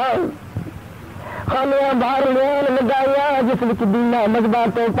लगाइया, खानिया बाहर लेन लगाइया। जिस विच दीना मजबा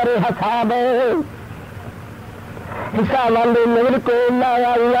तो परे हसाब, हिस्सा वाले नगर को न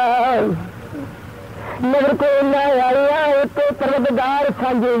आइया, नगर को न आइया। एक परवदगार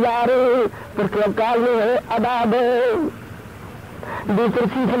साझे यार, पुरख अकाल है अदाब, दूसरी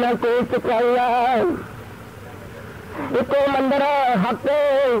सीखना को चुकाइया। एक मंदिर हक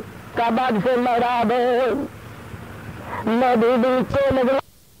का बाद से महराब, नदी को नगर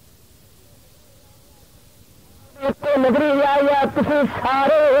इको नगरी आया। तुम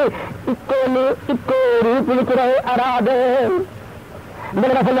सारे इको रूप लिख रहे आराध,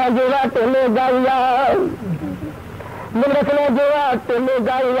 मेरा फला जेवा टोले गाइया। दिन रखना जेवा टेले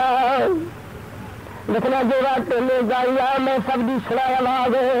गाइया, रखना जेवा टेले गाइया, मैं सब दी सुनाया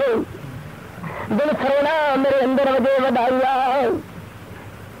आवाज, दिल सरवना मेरे अंदर वजे वधाइया,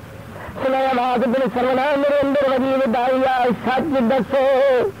 सुनाया आवाज दिल सरवना मेरे अंदर वजी वधाइया। सच दसो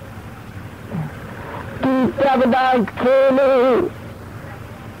की प्रभ दा खेल,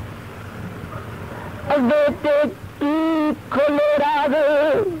 अगे ते की खोले राग,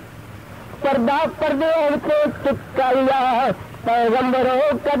 पर्दा पर्दे से चिपकाइया, पैगंबरो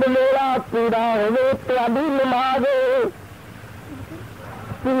कद मेरा पूरा होवे तुम्हारी नमाज,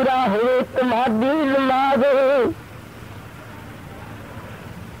 पूरा होवे तुम्हारी नमाज।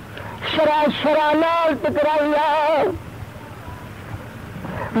 शरा शरा नाल टकराइया,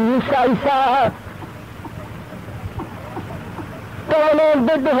 ईसा ईसा कौने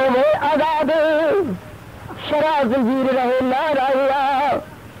दिद होवे आजाद, शरा जंजीर रहे नाराया,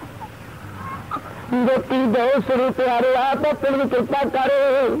 जोती दो शुरू प्यारे आप अपनी कृपा करे,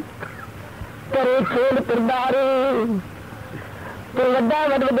 करे खेल किरदार तो वड्डा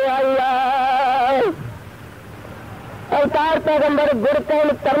वड वड्याइया। अवतार पैगंबर गुर कौन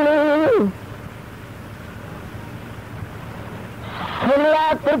करनी,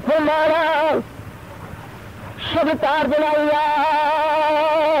 सुनला तुरफ मारा शबतार जनाइया,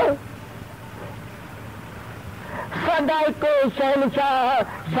 साडा एक शहनशाह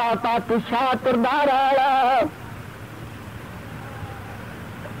शाह पातशाह तुरदार आला,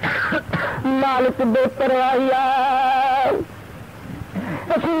 मालिक दे परवाइया,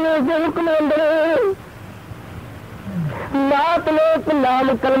 असली हुक्म अंदर नात लोक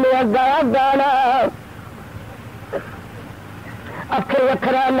नाम कलमे गाया गाना, अखर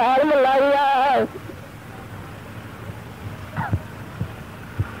अखरा नाल मिलाइया,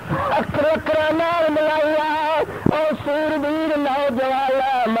 अखर अखरा नाल मिलाइया, और सूरबीर नाव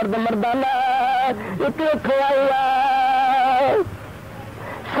जवाया, मर्द मर्दाना एक खवाइया,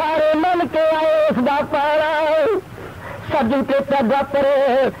 सारे मन के आए उसका पारा, सजू के पैदा पर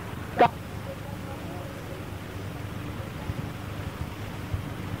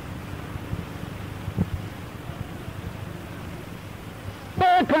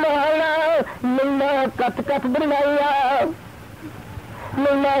मिलना कथ कथ बनाइया,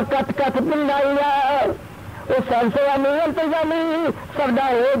 मिलना कथ कथ बनाइया, संसवानी अंतजामी सबदा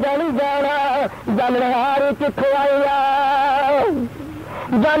हो जानी जाना, जानहार एक खुआइया,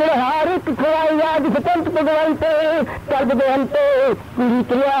 जानहार एक खुआइया, जिस पंत भगवंत कर्ज देहंते पूरी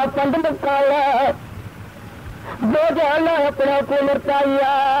क्रिया पंथ मकाया, दो जाना अपना को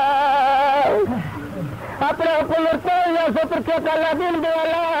मरताइया, अपना को मरताइया, सो पुरखे काला दिन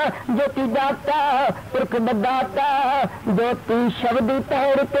दयाला, ज्योति दाता पुरख बदाता, ज्योति शब्द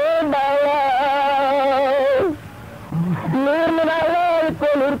तहर के डाला, नूर मिलाया को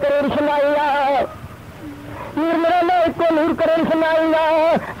नूर करे सुनाइया, नूर मिलाया को नूर करे सुनाइया,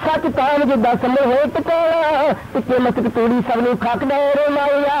 सच ताम जिदा समय हो टकोला, टिके मस्क तूड़ी सबनू खाक दे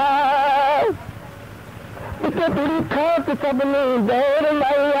माइया, टिके तूड़ी खाक सबनू दे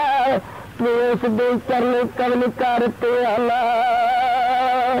माइया, उस दे चरण कवन करते आला,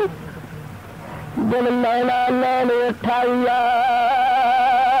 दिल नैना नैन उठाइया,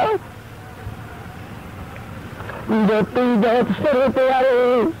 ज्योति ज्योत स्वरूप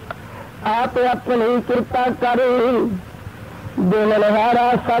आए, आप अपनी कृपा करे, दिल हारा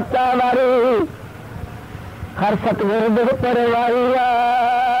सच्चा वारे, हर सतगुर दुख परवाइया,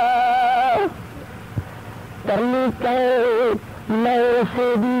 करनी कहे मैं से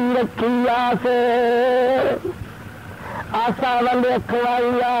भी रखी आस, आशा वाले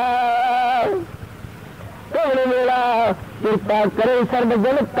अखवाइया, कौन मेरा कृपा करे सर्व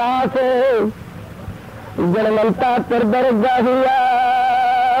जनता से, जनमनता पर दरगाहिया,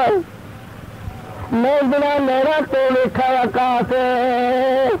 मैं बिना मेरा तो देखा आकाश,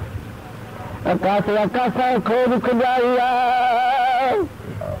 आकाश आकाशा खोज खुजाइया,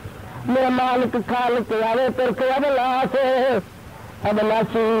 मेरा मालिक खालिक आवे तुरख अबलास,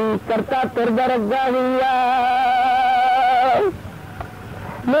 अबलासी करता तुर दरगाहिया,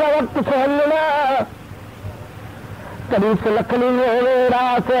 मेरा वक्त सहलना कभी सुलखनी होवे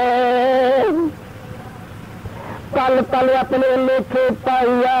रास, पल पल अपने लेखे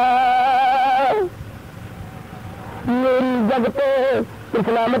पाइया, मेरी जगते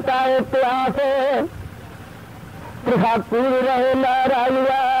कृष्णा मताए प्यास, त्रिभाकुर रहे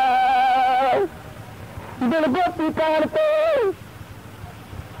नारायणिया, दिल गोपी कार पे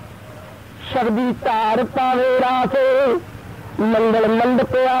शब्दी तार पावे रास, मंगल मंद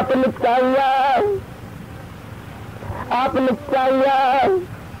पे आप निपटाइया, आप निपटाइया,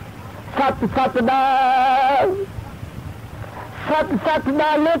 सत सत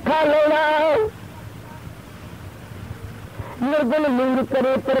दा लेखा लेना, निर्गुण लिंग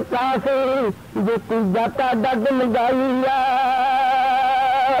करे प्रकाश ज्योति जाता डग मंगाइया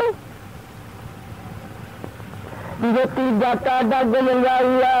ज्योति जाता डग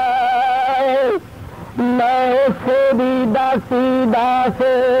मंगाइया मैं सेवी दासी दास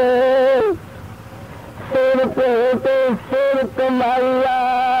सेवक होते सेवक माइया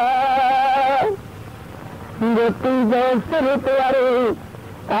ज्योति जो सिर तुम्हारे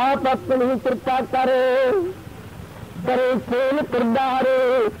आप अपनी कृपा करे करे सेन करदारे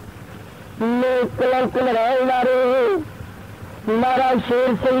ले कलंक लड़ारे मारा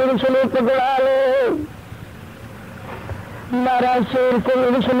शेर से विष्णु पगड़ा ले मारा शेर से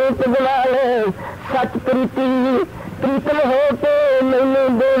विष्णु पगड़ा ले सच प्रीति प्रीतम होते मैंने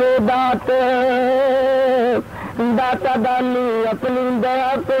देवे दात दाता दानी अपनी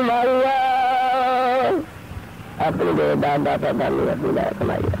दया कमाइया अपनी दया दाता दानी अपनी दया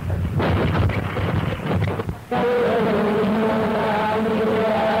कमाइया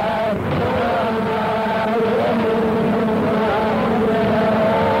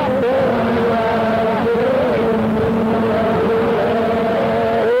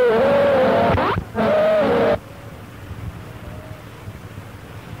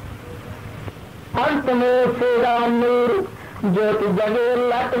अंत में से राम नूर ज्योति जगे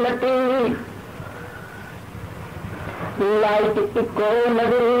लट लटी लाइट इको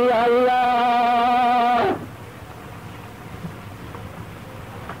नगरी आया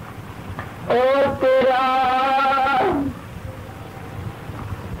और तेरा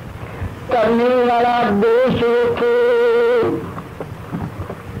करने वाला देश के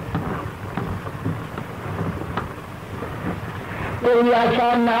कोई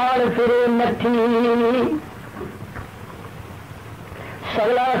आशा नाल फिरे नथी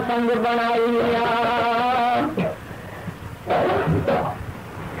सगला संग बनाइया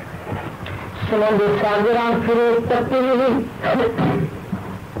समुद्र सागरा फिरे तपी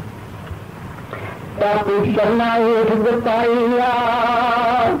ताकि करना एक बताइया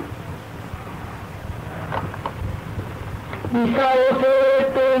ईसाओं से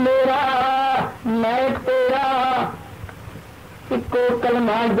तो मेरा मैं तेरा इको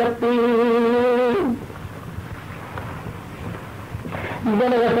कलमा जपी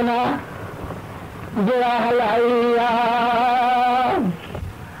जन रचना जरा हलाइया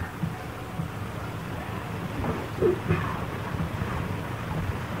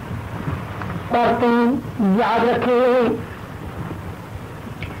पर तू याद रखे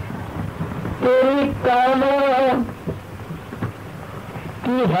तेरी कौम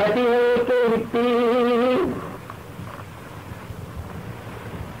की हटी है के रिक्ति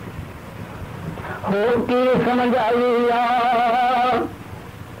हो की समझ आइया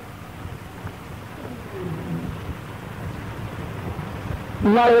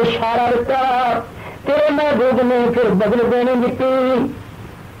नाले इशारा दिता तेरे महबूब ने फिर बदल देने दी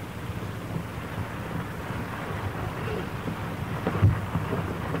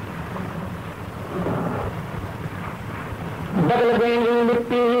बदल देनी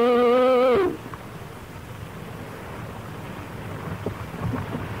मिट्टी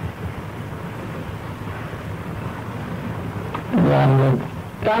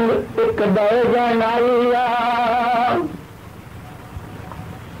तंग एक दे जनाइया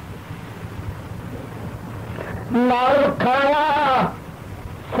नाल खाया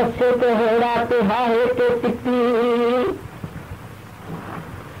सस्से तो होड़ा ते हाहे ते टिप्पी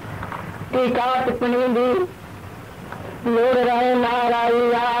टीका टिप्पणी दी लोड़ रहे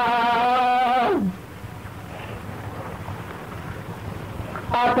नाराइया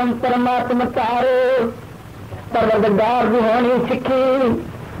आत्म परमात्मा तारे परवरदिगार की होनी सीखी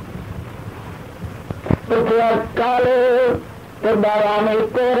उठिया काले तो बाबा ने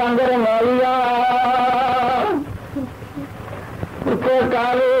इको रंग रंगाइया उठे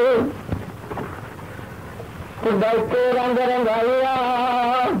काले तो बैठे रंग रंगाइया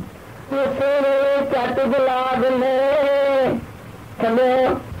झट गुलाब ने चलो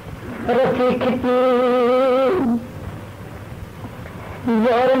रस्सी खिंची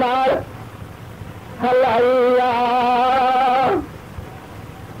जोर नाल हलाइया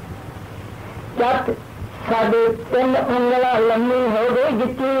झट साढ़े 3 उंगला लम्मी हो गई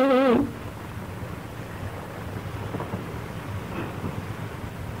गिच्ची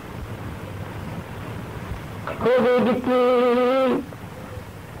हो गई गिच्ची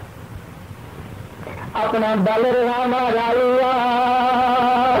अपना बल रहा माराइया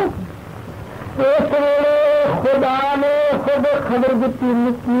उस वेले खुदा ने खुद खबर दी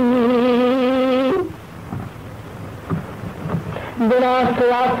मुक्की बिना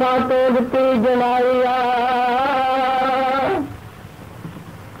सुआसा तो दी जनाइया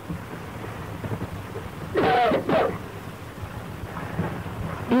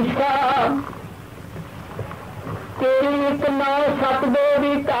ईसा तेरी एक नौ सत दो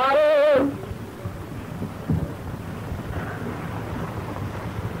भी तारे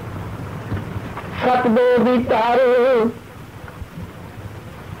सत दो भी तारे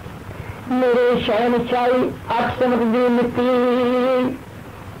मेरे शहनशाही अठ समझ दी मिट्टी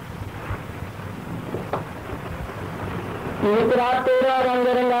मित्रा तेरा रंग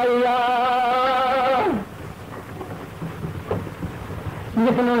रंगाइया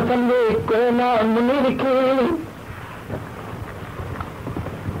जिसने समझे कोई ना मुनि लिखी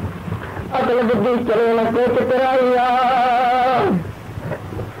अकल बुद्धि चले न को चतराइया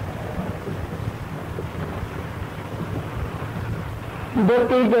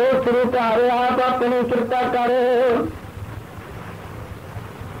ज्योति जो शुरू करे आप अपनी कृपा करे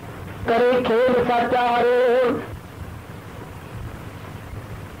खेल सचारे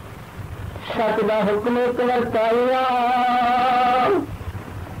सच का हुक्म वर्ताइया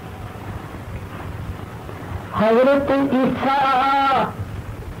हजरत ईसा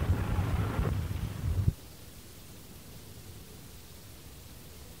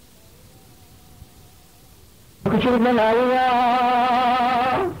खुशी बनाइया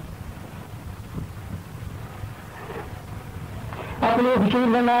अपनी खुशी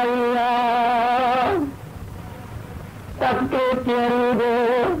बनाइया तक के प्यारी दो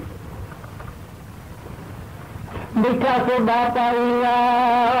बिठा से बात आइया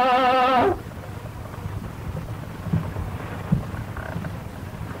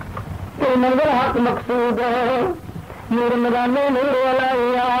तो मंगल हक मकसूद नूर मदाने नूर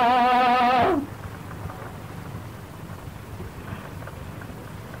वालाइया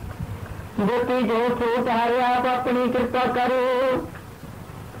ज्योति जो सूट हारे आप अपनी कृपा करो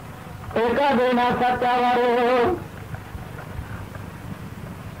एका देना सच्चा वारो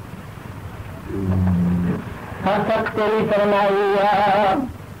हसत तेरी फरमाइया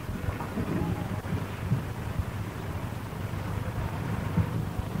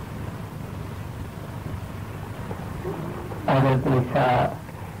अगर पैसा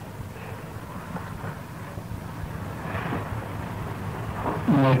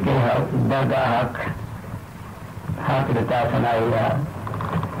मेरे हक दगा हक देता सुनाइया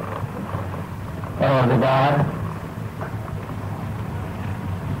और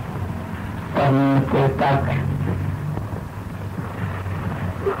के तक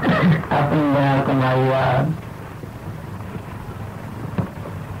अपनी बना कमाइया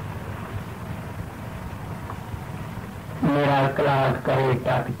मेरा क्लास करे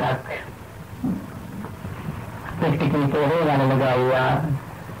टक टक टिकटी तोड़े गाने लगा हुआ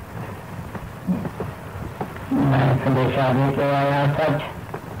मैं संदेशा दे के आया सच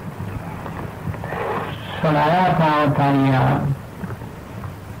सुनाया था थानिया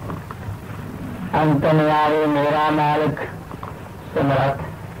अंतनियारे मेरा मालिक समर्थ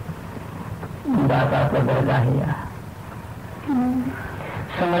दाता पर दरगाहिया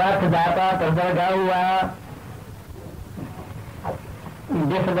समर्थ दाता पर दरगाह हुआ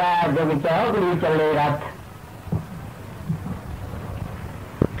जिसका जब चौकड़ी चले रथ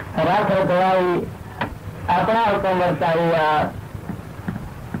रथ रखवाई अपना हुक्म वर्ता हुआ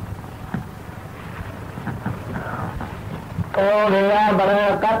ओ गया बड़ा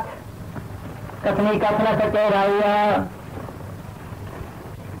कथनी कथ न सके रहा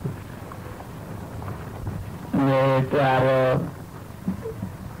ये प्यारो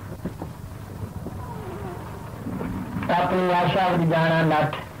अपनी आशा जाना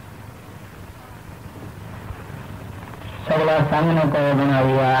नठ सगला सामने को बना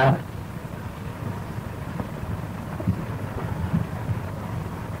हुआ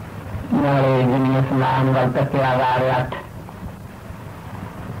जिनमें समान वर्त के आवार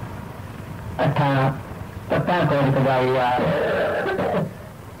अठा पत्ता खोल के जाइया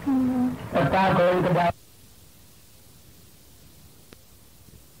पत्ता खोल के जा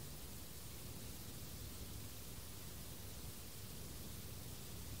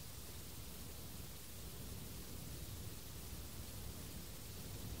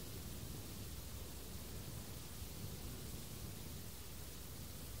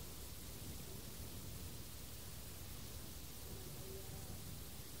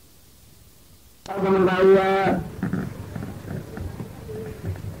मंगाइया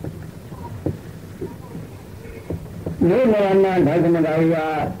नहीं मेरा ढग मंगाइया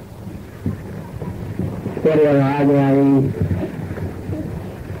तेरी आवाज आई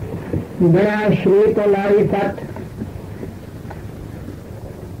बड़ा श्री को लाई सट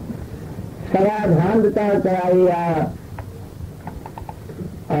सवा भांधता कराइया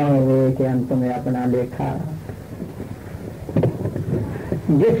और वे के अंत में अपना देखा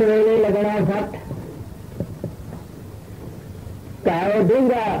जिस वेले लगना सट चाहे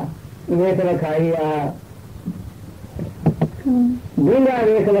दूंगा वेख रखाइया, दूंगा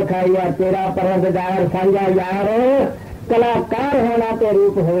वेख रखाइया तेरा परवरदिगार साझा यार, कलाकार होना तो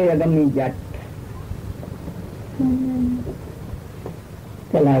रूप होए अगमी जट,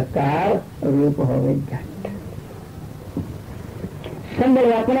 कलाकार रूप होवे जट।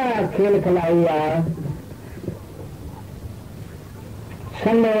 संभल अपना खेल खिलाइया,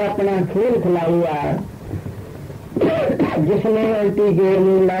 संभल अपना खेल खिलाइया, जिसने उल्टी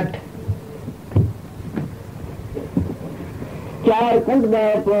गेरनी लठ, चार कुंड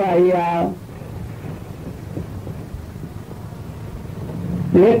को आइया,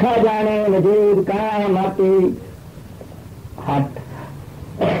 लेखा जाने वजूद कहाँ माती हट,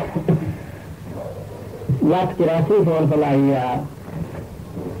 84 फोन फैलाइया।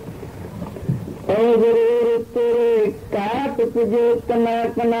 जरूर तेरे काट तुझे कना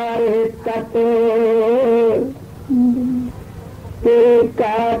किनारे कट, तेरे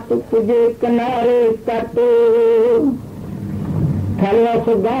काट तुझे किनारे कट, थलस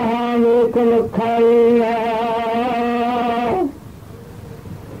गां वेख लखाइया,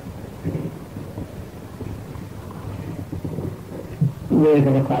 वेख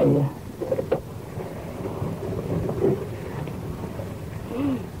लखाइया।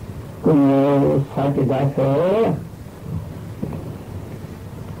 सच दस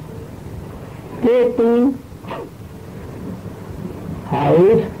कि तू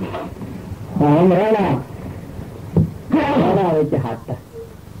हाउस होम रहना, रहना विच हट,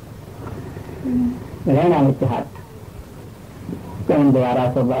 रहना विच हट, कौन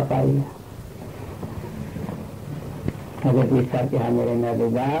दोबारा सुबह पाई। अगर तीसरा कहा मेरे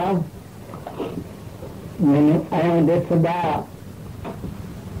महबूबा मैंने ऐं दसदा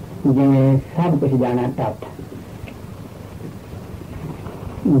जिन्हें सब कुछ जाना टप,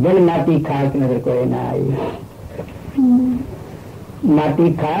 दिल माटी खाक नजर कोई ना आई,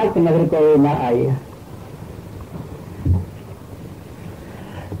 माटी खाक नजर कोई ना आई।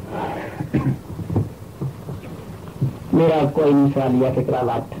 मेरा कोई नहीं सवाल लिया फिक्रा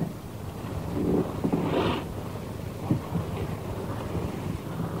बात,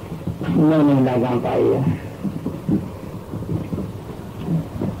 मैंने लगा पाई है।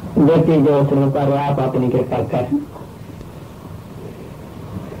 बेटी जो शुरू करो आप अपनी कृपा कर,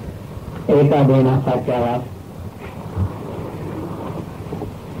 एका देना साचा वास,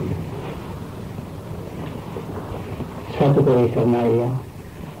 सत को ही सरनाइया,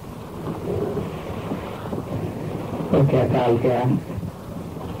 तो क्या काल क्या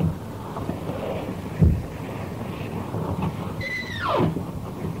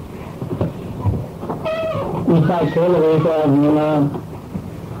ऐसा खेल रहे थे आदमी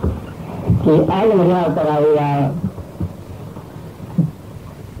कि आग मजा कराएगा,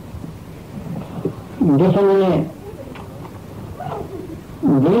 जिसने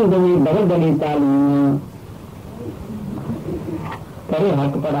जिंदगी बहुत बड़ी तालीम करे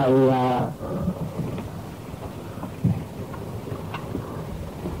हक पढ़ाएगा,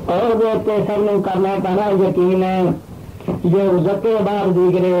 और वो तो सबने करना पड़ा यकीन है, जो जके बाहर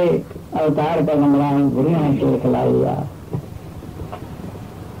दिगरे अवतार पर नमरान गुरुआ के खिलाएगा।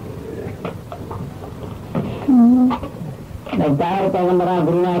 अवतार पर नमरा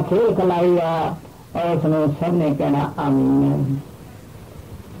गुरुआ खेल खिलाएगा, और उसने सबने कहना आमीन।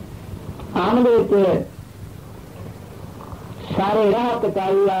 आमले के सारे रात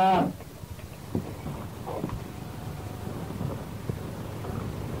काइया,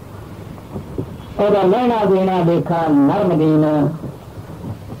 और लेना देना देखा नर्म दीन,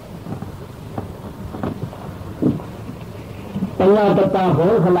 पल्ला तत्ता हो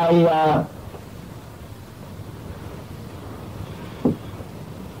खिलाइया,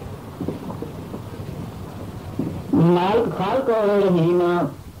 मालिक खाल को रहीम,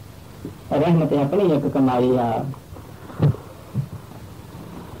 रहमत अपनी एक कमाइया।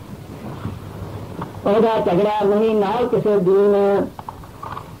 ओदा झगड़ा नहीं नाल किसे दीन,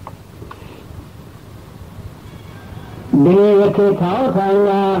 दिने रखे खाओ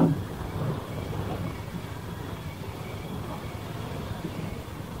खाइया,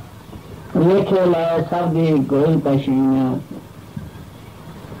 लेखे लाए सब दी गोई पशीन,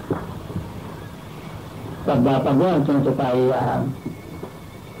 सबदा पगों चुन चुकाइया।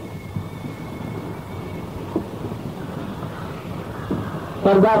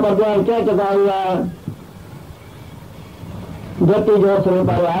 सबदा पगों चुन चुकाइया, ज्योति जो स्वरूप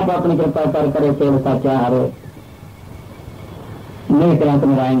आप अपनी कृपा पर करे तेल सच्चा हारे, नहीं करा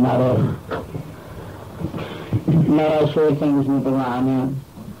तुम राय मारो। मेरा शेर सिंह विष्णु भगवान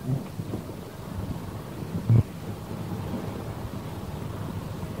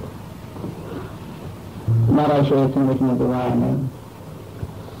महाराज शेर सिंह विष्णु भगवान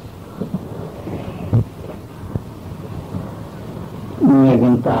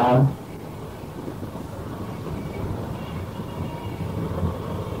ਕੀਤਾ।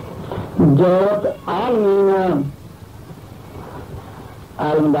 जोत आलमीन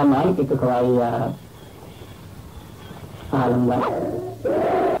आलम का मालिक एक खवाई आ आलम का